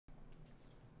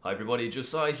Hi everybody,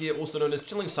 Josiah here, also known as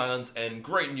Chilling Silence, and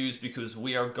great news because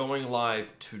we are going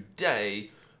live today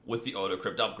with the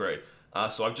Odocrypt upgrade.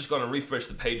 So I've just gone and refreshed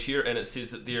the page here, and it says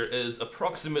that there is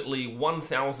approximately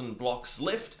 1,000 blocks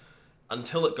left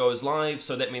until it goes live,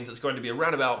 so that means it's going to be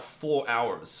around about 4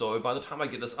 hours. So by the time I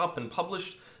get this up and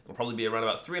published, it'll probably be around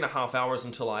about 3.5 hours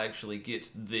until I actually get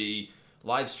the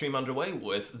live stream underway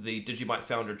with the DigiByte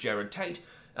founder Tate.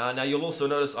 Now you'll also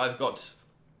notice I've got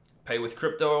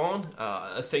PayWithCrypto on.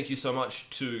 Thank you so much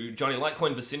to Johnny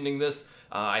Litecoin for sending this.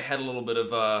 I had a little bit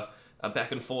of a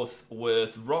back and forth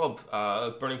with Rob,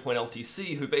 Burning Point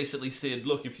LTC, who basically said,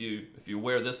 look, if you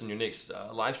wear this in your next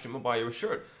live stream, I'll buy you a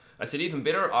shirt. I said, even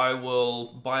better, I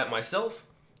will buy it myself,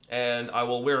 and I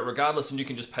will wear it regardless, and you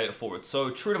can just pay it forward.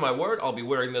 So true to my word, I'll be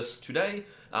wearing this today.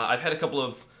 I've had a couple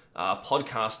of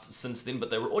podcasts since then, but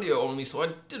they were audio only, so I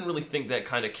didn't really think that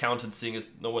kind of counted, seeing as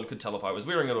no one could tell if I was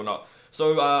wearing it or not.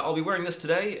 So I'll be wearing this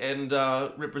today and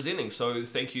representing. So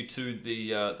thank you to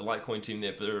the Litecoin team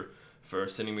there for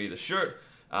sending me the shirt.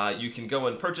 You can go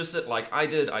and purchase it like I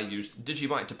did. I used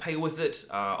DigiByte to pay with it.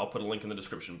 I'll put a link in the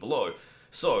description below.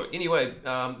 So anyway,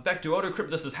 back to Odocrypt.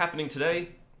 This is happening today.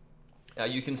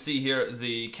 You can see here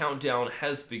the countdown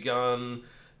has begun.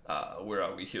 Where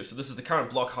are we here? So this is the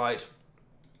current block height.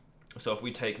 So if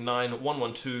we take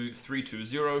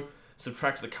 9112320,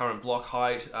 subtract the current block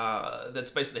height,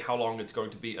 that's basically how long it's going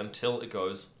to be until it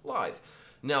goes live.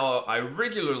 Now, I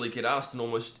regularly get asked in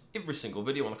almost every single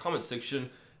video in the comment section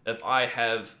if I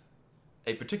have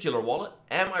a particular wallet,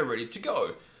 am I ready to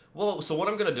go? Well, so what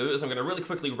I'm going to do is I'm going to really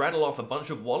quickly rattle off a bunch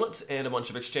of wallets and a bunch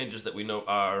of exchanges that we know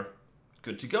are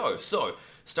good to go. So,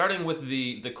 starting with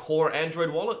the core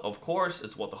Android wallet, of course,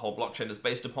 it's what the whole blockchain is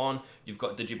based upon. You've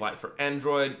got DigiByte for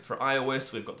Android, for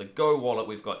iOS, we've got the Go wallet,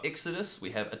 we've got Exodus, we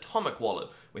have Atomic wallet,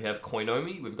 we have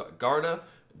Coinomi, we've got Garda,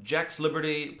 Jack's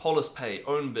Liberty, Polis Pay,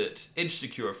 OwnBit,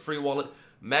 EdgeSecure, Free Wallet,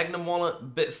 Magnum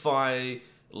wallet, BitFi,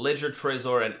 Ledger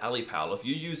Trezor, and Alipal. If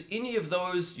you use any of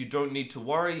those, you don't need to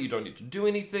worry, you don't need to do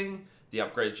anything. The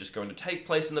upgrade is just going to take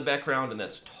place in the background, and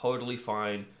that's totally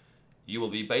fine. You will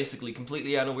be basically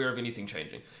completely unaware of anything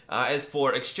changing. As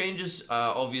for exchanges,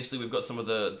 obviously we've got some of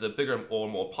the bigger or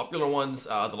more popular ones,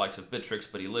 the likes of Bittrex,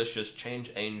 Bootylicious,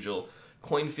 Change Angel,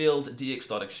 Coinfield,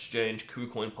 DX.Exchange,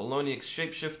 KuCoin, Poloniex,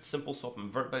 Shapeshift, SimpleSwap, and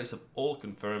Vertbase have all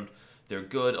confirmed they're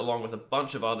good, along with a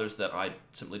bunch of others that I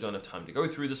simply don't have time to go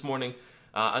through this morning.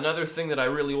 Another thing that I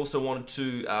really also wanted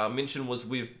to mention was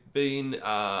we've been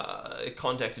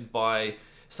contacted by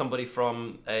somebody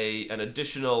from an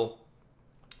additional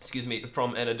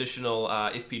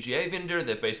FPGA vendor.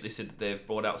 They've basically said that they've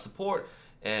brought out support,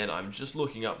 and I'm just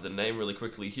looking up the name really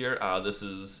quickly here. This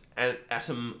is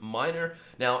AtomMiner.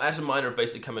 Now, AtomMiner have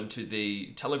basically come into the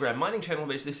Telegram mining channel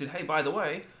and basically said, hey, by the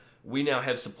way, we now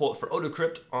have support for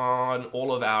Odocrypt on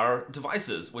all of our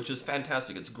devices, which is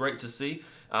fantastic. It's great to see.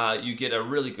 You get a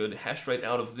really good hash rate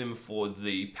out of them for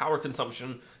the power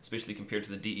consumption, especially compared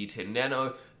to the DE10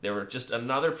 Nano. They're just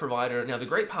another provider. Now, the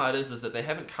great part is that they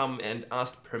haven't come and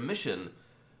asked permission,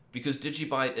 because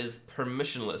DigiByte is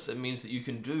permissionless. It means that you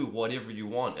can do whatever you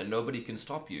want and nobody can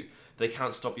stop you. They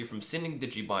can't stop you from sending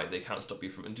DigiByte. They can't stop you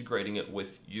from integrating it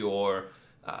with your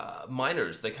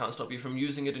miners. They can't stop you from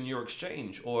using it in your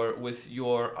exchange or with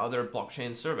your other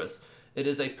blockchain service. It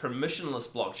is a permissionless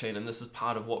blockchain, and this is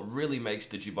part of what really makes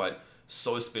DigiByte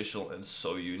so special and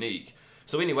so unique.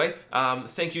 So anyway,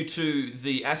 thank you to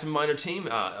the AtomMiner team.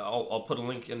 I'll put a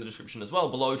link in the description as well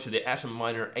below to the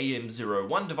AtomMiner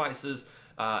AM01 devices,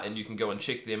 and you can go and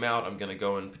check them out. I'm going to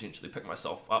go and potentially pick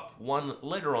myself up one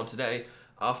later on today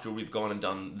after we've gone and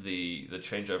done the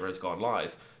changeover has gone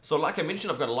live. So like I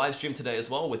mentioned, I've got a live stream today as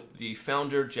well with the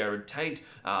founder, Tate.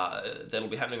 That'll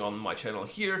be happening on my channel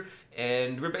here,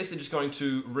 and we're basically just going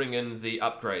to ring in the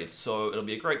upgrade. So it'll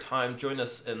be a great time. Join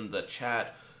us in the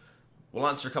chat. We'll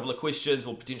answer a couple of questions.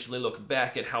 We'll potentially look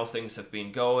back at how things have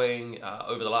been going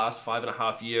over the last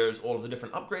 5.5 years, all of the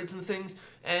different upgrades and things,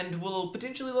 and we'll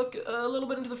potentially look a little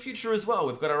bit into the future as well.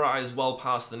 We've got our eyes well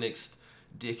past the next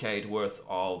decade worth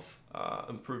of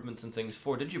improvements and things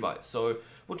for DigiByte. So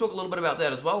we'll talk a little bit about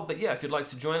that as well. But yeah, if you'd like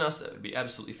to join us, that would be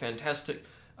absolutely fantastic.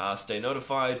 Stay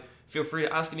notified. Feel free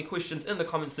to ask any questions in the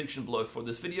comment section below for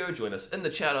this video. Join us in the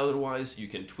chat. Otherwise, you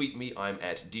can tweet me. I'm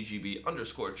at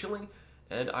DGB_chilling.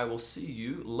 And I will see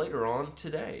you later on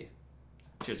today.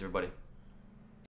 Cheers, everybody.